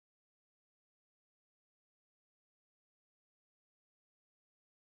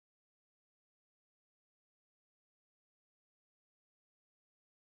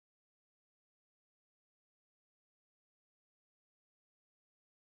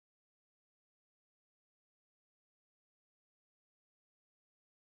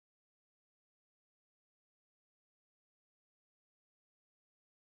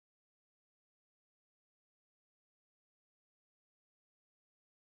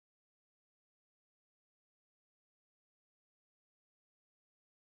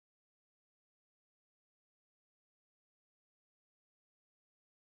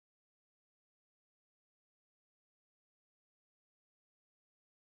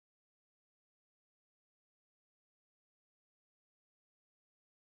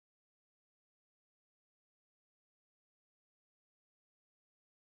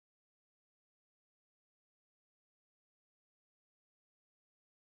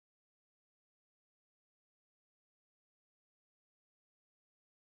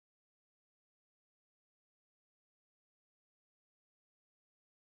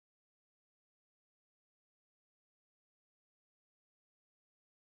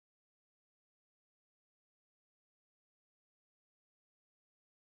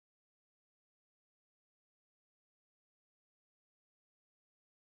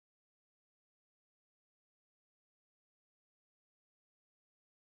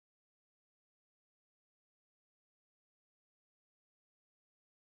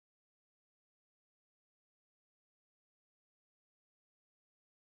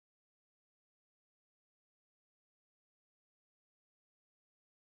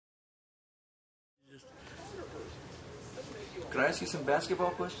Could I ask you some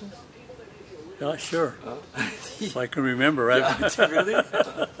basketball questions? Yeah, sure. If I can remember, right? Yeah, really?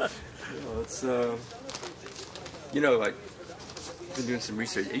 It's like, been doing some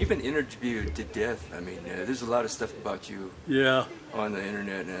research. You've been interviewed to death. I mean, there's a lot of stuff about you on the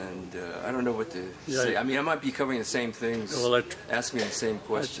internet, and I don't know what to say. I mean, I might be covering the same things, asking me the same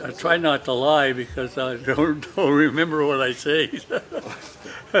questions. I try not to lie because I don't remember what I say.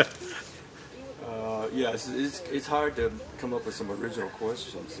 Yes, it's hard to come up with some original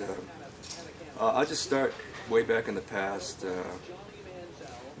questions. I'll just start way back in the past.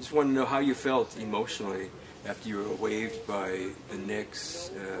 Just want to know how you felt emotionally after you were waived by the Knicks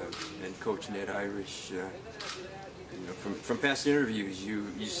and Coach Ned Irish. From past interviews,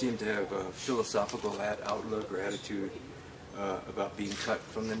 you seem to have a philosophical outlook or attitude about being cut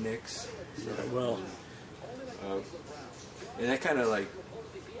from the Knicks. So, and that kind of like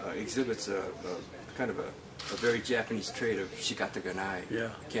exhibits a kind of a very Japanese trait of shikata ga nai,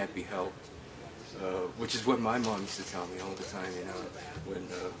 can't be helped, which is what my mom used to tell me all the time.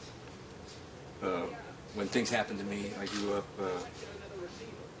 When things happened to me, I grew up.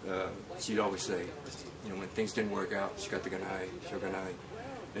 She'd always say, when things didn't work out, shikata ga nai, shogunai,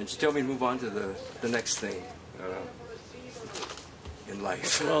 and she'd tell me to move on to the next thing in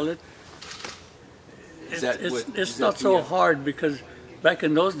life. Well, it's not so hard because back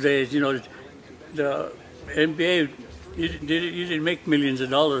in those days, the NBA, you didn't make millions of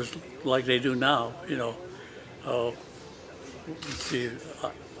dollars like they do now. Let's see,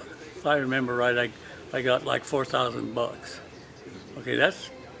 if I remember right, I got like $4,000. Okay, that's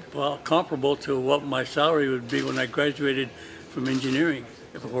comparable to what my salary would be when I graduated from engineering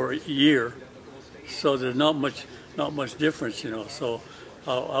for a year. So there's not much difference, So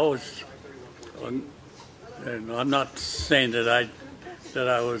I was, and I'm not saying that I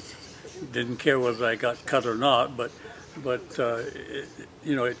didn't care whether I got cut or not, but to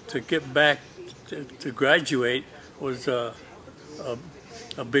get back to graduate was a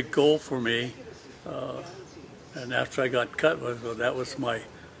big goal for me. And after I got cut, that was my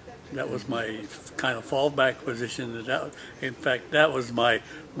kind of fallback position. In fact, that was my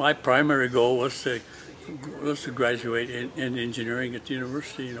primary goal was to graduate in engineering at the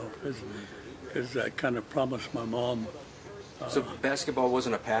university. Because I kind of promised my mom. So basketball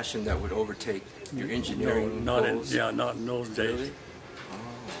wasn't a passion that would overtake your engineering goals? Not in those days.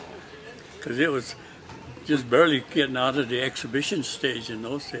 Because it was just barely getting out of the exhibition stage in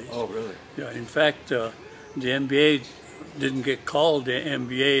those days. Oh, really? Yeah. In fact, the NBA didn't get called the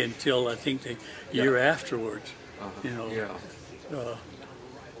NBA until I think the year afterwards.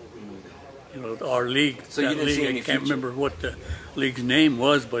 Our league. So you didn't see any I can't remember what the league's name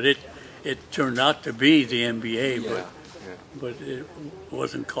was, but it turned out to be the NBA. But it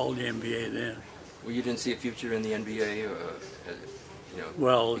wasn't called the NBA then. Well, you didn't see a future in the NBA,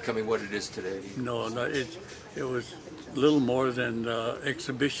 becoming what it is today? No, it was a little more than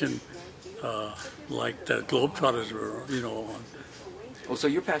exhibition, like the Globetrotters were, on. Oh, so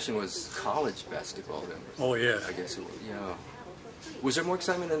your passion was college basketball then? Oh, yeah. I guess it was, yeah. Was there more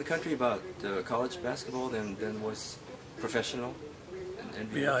excitement in the country about college basketball than was professional?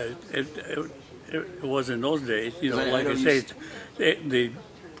 NBA? Yeah, it was in those days. Like I say,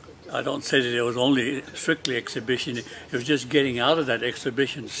 I don't say that it was only strictly exhibition. It was just getting out of that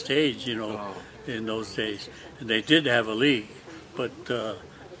exhibition stage, in those days. And they did have a league, but the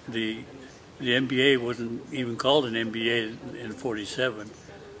NBA wasn't even called an NBA in '47.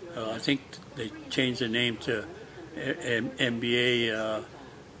 I think they changed the name to NBA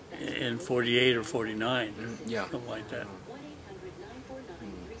in '48 or '49, something like that.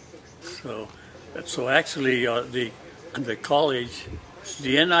 So actually, the college,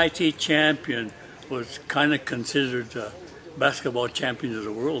 the NIT champion was kind of considered the basketball champions of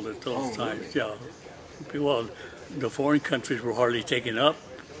the world at those times. Really? Yeah. Well, the foreign countries were hardly taken up,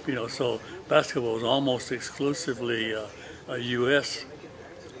 so basketball was almost exclusively a U.S.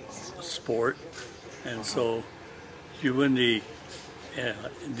 sport, and so you win the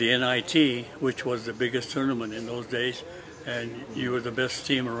NIT, which was the biggest tournament in those days, and you were the best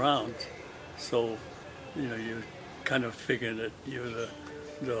team around. So, you kind of figured that you were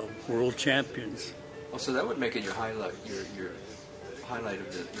the world champions. Oh, so that would make it your highlight, your highlight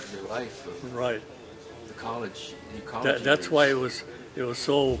of your life. Right. The college. That's why it was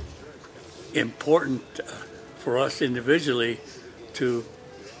so important for us individually to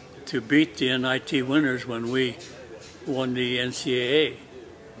beat the NIT winners when we won the NCAA.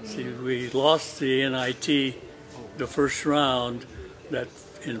 See, we lost the NIT the first round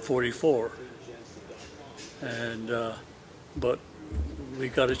in '44. But we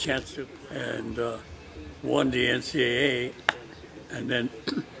got a chance to, and won the NCAA and then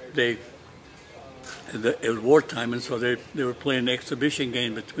it was wartime, and so they were playing an exhibition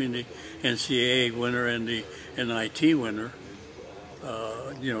game between the NCAA winner and the NIT winner.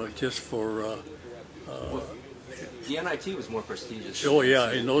 You know, just for. Well, the NIT was more prestigious. Oh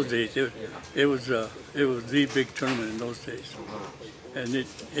yeah, in those days it was the big tournament in those days, and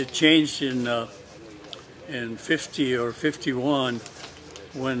it changed in 50 or 51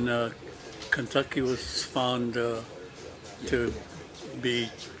 when Kentucky was found to be.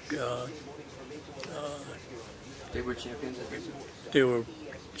 They were champions at this time? They were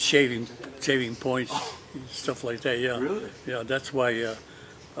shaving points, stuff like that. Yeah, Really? Yeah, that's why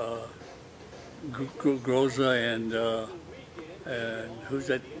Groza and who's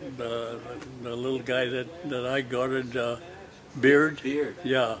that? The little guy that I guarded, Beard. Beard.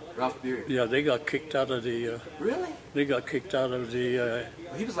 Yeah. Ralph Beard. Yeah, they got kicked out of the. Really? They got kicked out of the.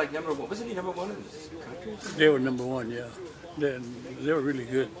 Well, he was like number one. Wasn't he number one in this country? They were number one. Yeah, they were really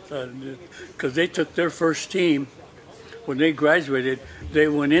good because they took their first team. When they graduated, they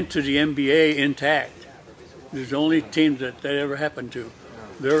went into the NBA intact. It was the only team that ever happened to.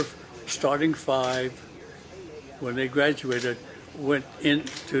 Their starting five, when they graduated, went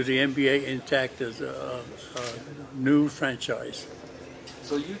into the NBA intact as a new franchise.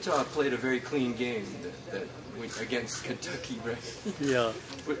 So Utah played a very clean game that went against Kentucky, right? Yeah.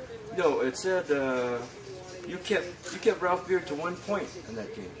 But, no, it said you kept Ralph Beard to 1 point in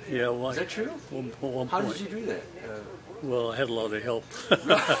that game. Yeah. Well, is that true? One How point. did you do that? Well, I had a lot of help.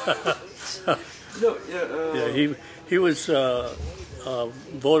 No, yeah, he was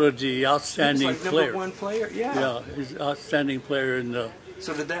voted the outstanding he was like player. number one player. Yeah. Yeah, he's outstanding player in the.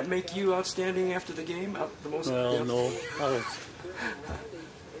 So did that make you outstanding after the game? The most? Well, yeah. no.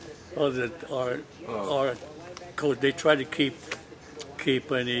 Our coach, they try to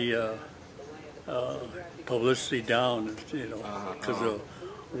keep any publicity down, you know, because the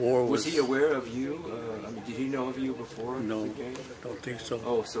war was. Was he aware of you? I mean, did he know of you before No, the game? don't think so.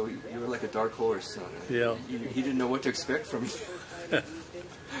 Oh, so you were like a dark horse. Yeah. He didn't know what to expect from you.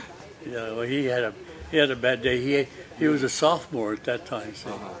 Yeah, well, he had a bad day. He was a sophomore at that time, see?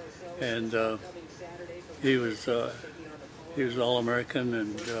 And he was All-American,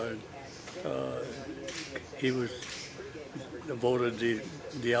 and he was voted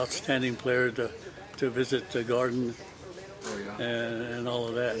the outstanding player to visit the Garden. Oh, yeah. And all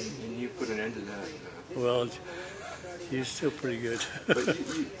of that. And you put an end to that. Well, he's still pretty good. But I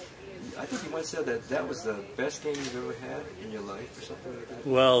think you once said that was the best game you've ever had in your life or something like that.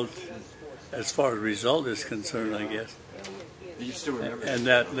 Well, as far as result is concerned, I guess. You still remember? And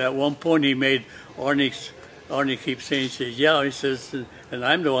that one point he made, Arnie keeps saying, he says, yeah, he says, and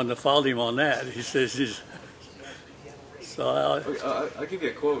I'm the one that fouled him on that. He says, so I'll give you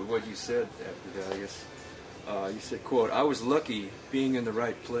a quote of what you said after that, I guess. You said, quote, "I was lucky being in the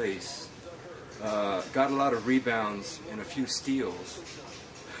right place. Got a lot of rebounds and a few steals."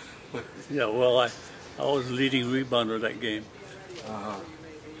 Yeah, well, I was leading rebounder that game.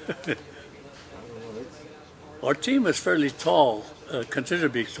 Our team was fairly tall, considered to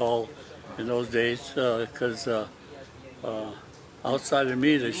be tall in those days, because outside of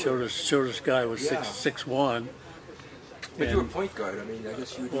me, the shortest guy was 6'1". But you were point guard. I mean, I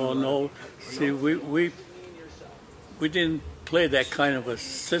guess you. Well, no. See, we didn't play that kind of a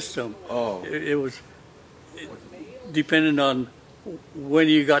system. Oh. It was depending on when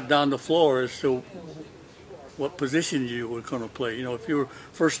you got down the floor as to what position you were going to play. You know, if you were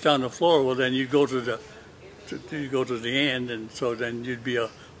first down the floor, well, then you'd go to the end, and so then you'd be a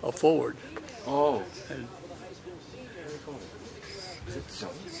forward. Oh. And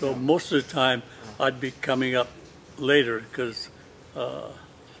so most of the time, I'd be coming up later because.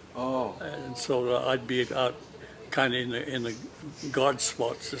 And so I'd be out kind of in the guard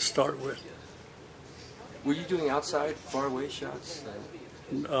spots to start with. Were you doing outside, far away shots?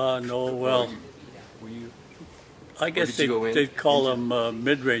 No, well, were you? I guess they'd call them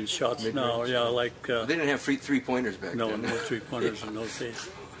mid-range shots now. Yeah, like. They didn't have three-pointers back no, then. No three-pointers in those days.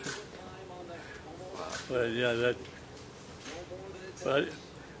 But yeah, But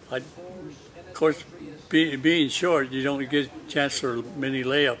of course, being short, you don't get a chance for many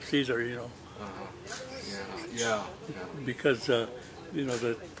layups either. You know. Yeah. Because you know,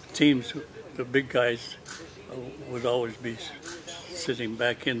 the teams, the big guys, would always be sitting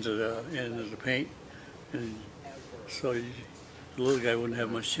back into the paint, and so the little guy wouldn't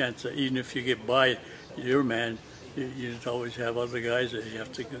have much chance. Even if you get by your man, you'd always have other guys that you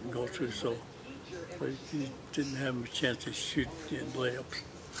have to go through. So you didn't have a chance to shoot in layups.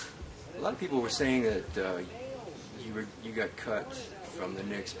 A lot of people were saying that you got cut from the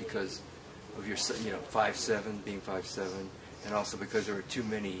Knicks because of your 5'7", being 5'7", and also because there were too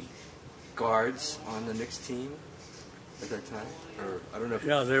many guards on the Knicks team at that time? Or I don't know.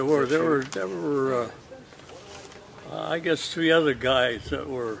 Yeah, there were I guess 3 other guys that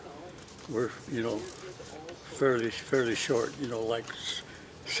were fairly short, like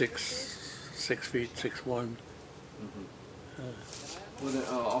 6 feet, 6'1". Well, then,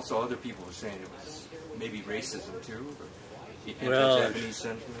 also other people were saying it was maybe racism too, or Well, anti-Japanese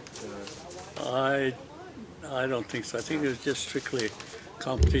sentiment. I don't think so. I think it was just strictly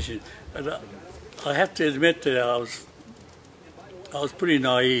competition. And I have to admit that I was pretty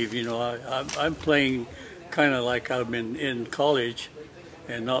naive. I'm playing kind of like I'm in college,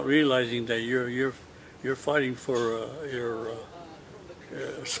 and not realizing that you're fighting for your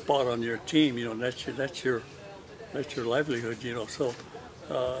spot on your team. That's your livelihood. So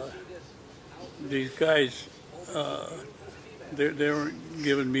these guys, they weren't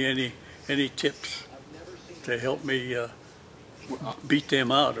giving me any tips to help me beat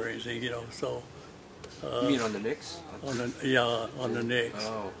them out or anything. So. You mean on the Knicks? On the Knicks.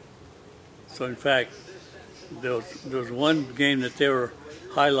 Oh. So in fact, there was one game that they were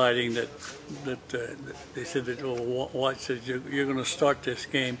highlighting that they said that White said you're going to start this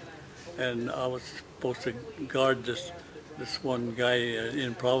game, and I was supposed to guard this one guy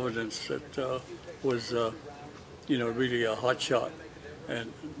in Providence that was really a hot shot,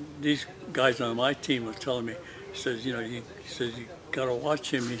 and these guys on my team was telling me, he says you got to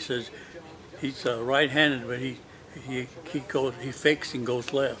watch him. He says he's right-handed, but he fakes and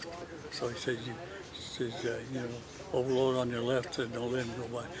goes left. So he says overload on your left and don't let him go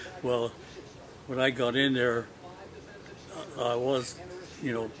by. Well, when I got in there, I was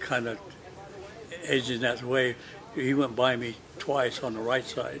kind of edging that way. He went by me twice on the right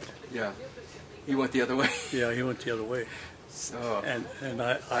side. Yeah, he went the other way. Yeah, he went the other way. So. And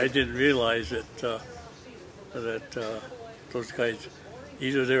I didn't realize that those guys,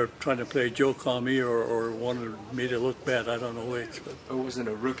 either they were trying to play a joke on me or wanted me to look bad. I don't know which. But it wasn't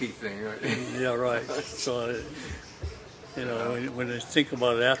a rookie thing, right? Yeah, right. So, when I think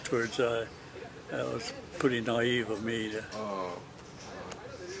about it afterwards, that was pretty naive of me.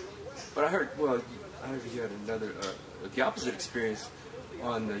 But I heard you had another, the opposite experience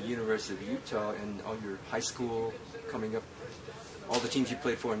on the University of Utah, and all your high school coming up. All the teams you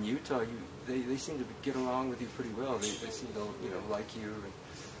played for in Utah, they seem to get along with you pretty well. They seem to like you. And,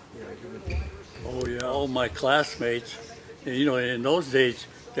 Oh yeah, all my classmates. And, in those days,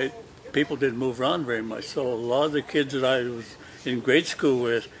 people didn't move around very much. So a lot of the kids that I was in grade school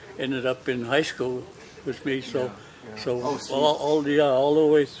with ended up in high school with me. So all the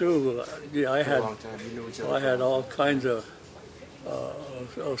way through, I had a long time. You knew each other. I had all kinds of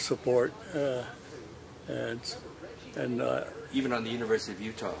support and even on the University of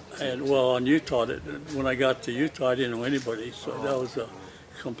Utah. And on Utah, when I got to Utah, I didn't know anybody, so that was a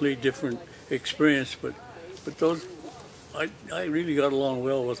complete different experience. But those, I really got along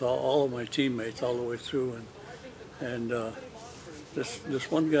well with all of my teammates all the way through, and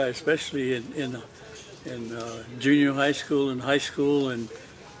this one guy, especially in junior high school and high school and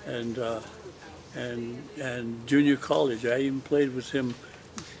junior college. I even played with him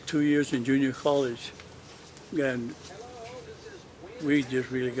 2 years in junior college, and we just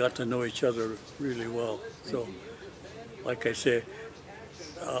really got to know each other really well. So, like I said,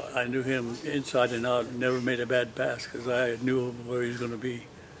 I knew him inside and out. Never made a bad pass because I knew where he was going to be.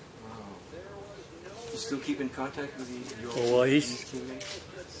 Wow. You still keep in contact with your teammates?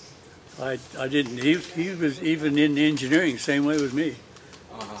 I didn't. He was even in engineering, same way with me.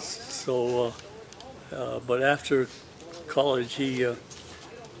 So, but after college, he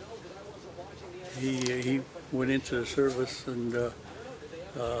went into the service, and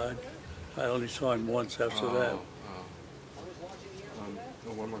I only saw him once after that.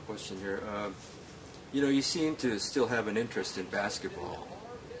 One more question here. You seem to still have an interest in basketball,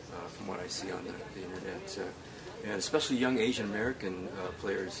 from what I see on the internet, and especially young Asian American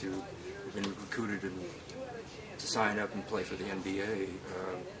players who have been recruited to sign up and play for the NBA.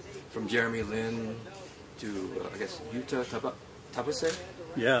 From Jeremy Lin to I guess Yuta Tabase.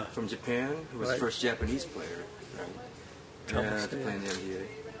 Yeah. From Japan, who was the first Japanese player, right? Yeah, to play in the NBA.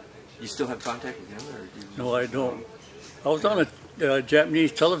 You still have contact with him, or do you? No, I don't. I was on a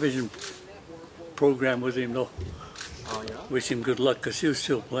Japanese television program with him, though. Oh, yeah? Wish him good luck, because he was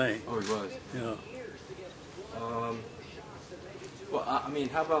still playing. Oh, he was? Yeah. Well, I mean,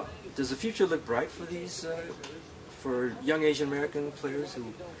 how about, does the future look bright for these, for young Asian American players who,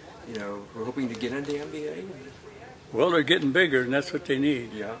 who are hoping to get into the NBA? Well, they're getting bigger, and that's what they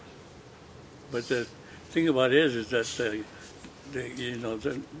need. Yeah. but the thing about it is that the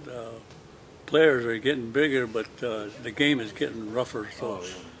players are getting bigger, but the game is getting rougher. So, Oh, yeah.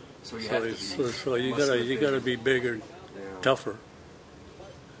 So you have to be. so you muscular gotta big. be bigger, Yeah. tougher.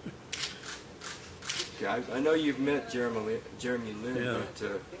 Okay, I know you've met Jeremy Lin, Yeah. but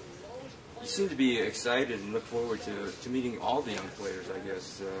you seem to be excited and look forward to meeting all the young players, I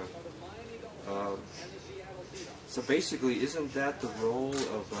guess. So basically, isn't that the role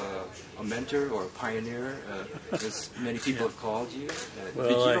of a mentor or a pioneer, as many people have called you? Well,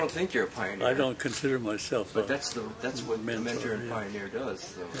 But you don't think you're a pioneer. I don't consider myself. But that's what a mentor, mentor and yeah. pioneer does.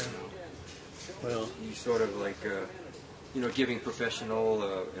 So, Yeah. you know, Well, you sort of like, giving professional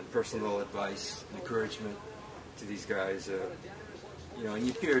and personal advice, encouragement to these guys. And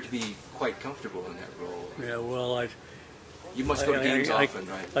you appear to be quite comfortable in that role. yeah. Well, You must go to games often,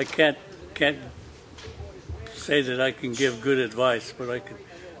 right? I can't say that I can give good advice, but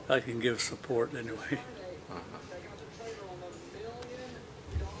I can give support anyway.